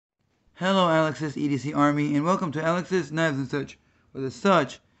Hello, Alex's EDC Army, and welcome to Alex's Knives and Such, where the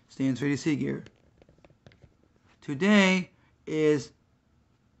such stands for EDC gear. Today is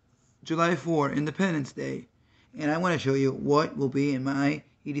July 4, Independence Day, and I want to show you what will be in my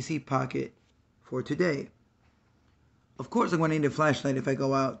EDC pocket for today. Of course, I'm going to need a flashlight if I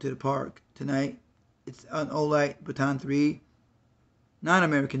go out to the park tonight. It's an Olight Baton 3, not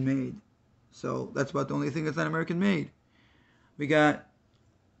American made. So that's about the only thing that's not American made. We got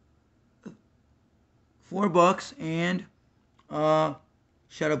 $4 and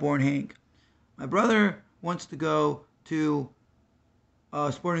Shadowborn Hank. My brother wants to go to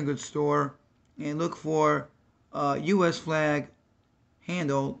a sporting goods store and look for a U.S. flag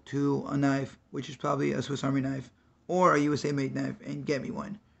handle to a knife, which is probably a Swiss Army knife or a USA made knife, and get me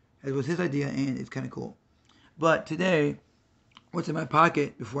one. That was his idea, and it's kind of cool. But today, what's in my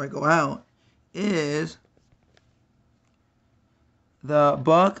pocket before I go out is the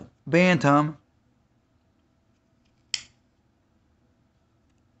Buck Bantam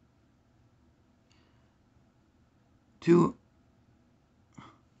let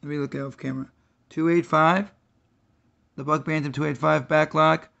me look it off camera. 285, the Buck Bantam 285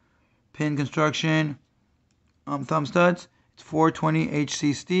 backlock, pin construction, thumb studs. It's 420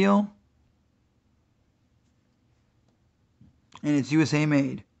 HC steel, and it's USA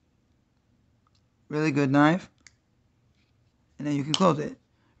made. Really good knife, and then you can close it.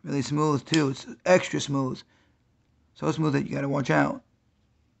 Really smooth too. It's extra smooth, so smooth that you gotta watch out.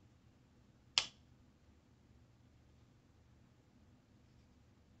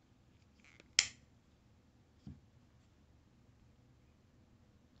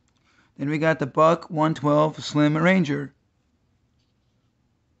 Then we got the Buck 112 Slim Ranger.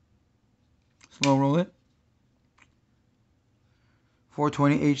 Slow roll it.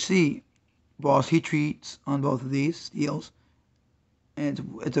 420 HC. Boss heat treats on both of these steels.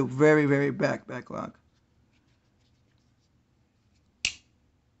 And it's a very, very backlock.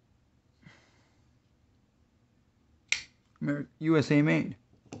 USA made.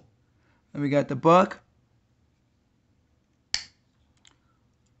 Then we got the Buck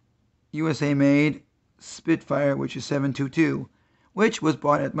USA made Spitfire, which is 722, which was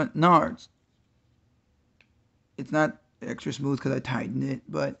bought at Menards. It's not extra smooth because I tightened it,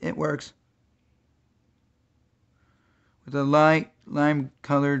 but it works. With a light lime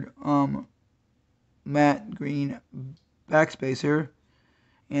colored matte green backspacer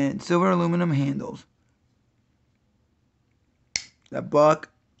and silver aluminum handles. The Buck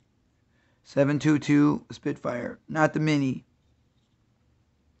 722 Spitfire, not the Mini.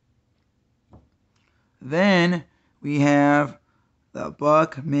 Then we have the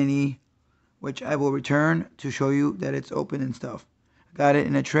Buck Mini, which I will return to show you that it's open and stuff. I got it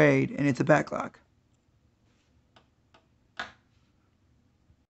in a trade, and it's a backlock.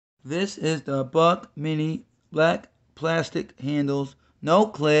 This is the Buck Mini, black plastic handles, no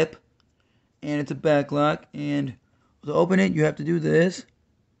clip, and it's a backlock. And to open it, you have to do this.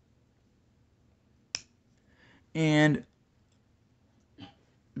 And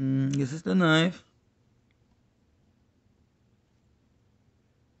this is the knife.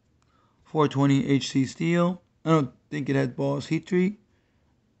 420 HC steel. I don't think it has boss heat treat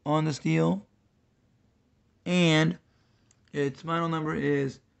on the steel. And its model number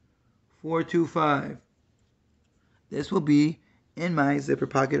is 425. This will be in my zipper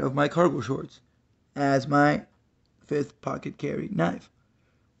pocket of my cargo shorts as my 5th pocket carry knife.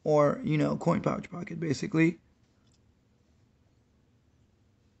 Or, coin pouch pocket, basically.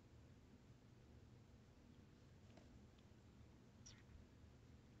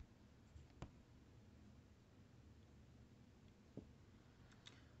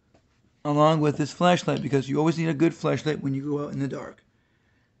 Along with this flashlight, because you always need a good flashlight when you go out in the dark.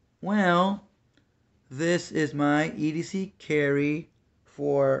 Well, this is my EDC carry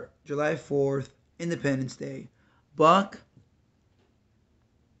for July 4th, Independence Day. Buck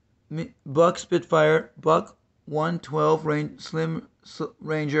Spitfire, Buck 112 Slim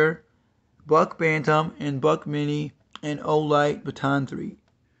Ranger, Buck Bantam, and Buck Mini, and Olight Baton 3.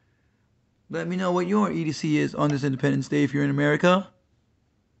 Let me know what your EDC is on this Independence Day if you're in America.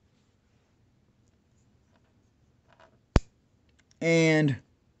 And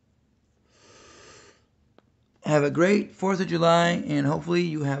have a great 4th of July, and hopefully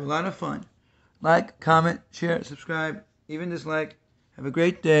you have a lot of fun. Like, comment, share, subscribe, even dislike. Have a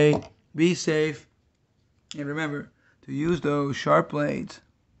great day. Be safe. And remember to use those sharp blades.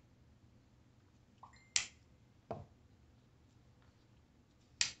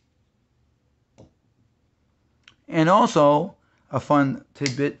 And also, a fun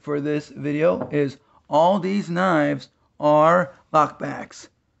tidbit for this video is all these knives are lockbacks.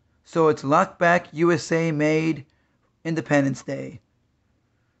 So it's Lockback USA made Independence Day.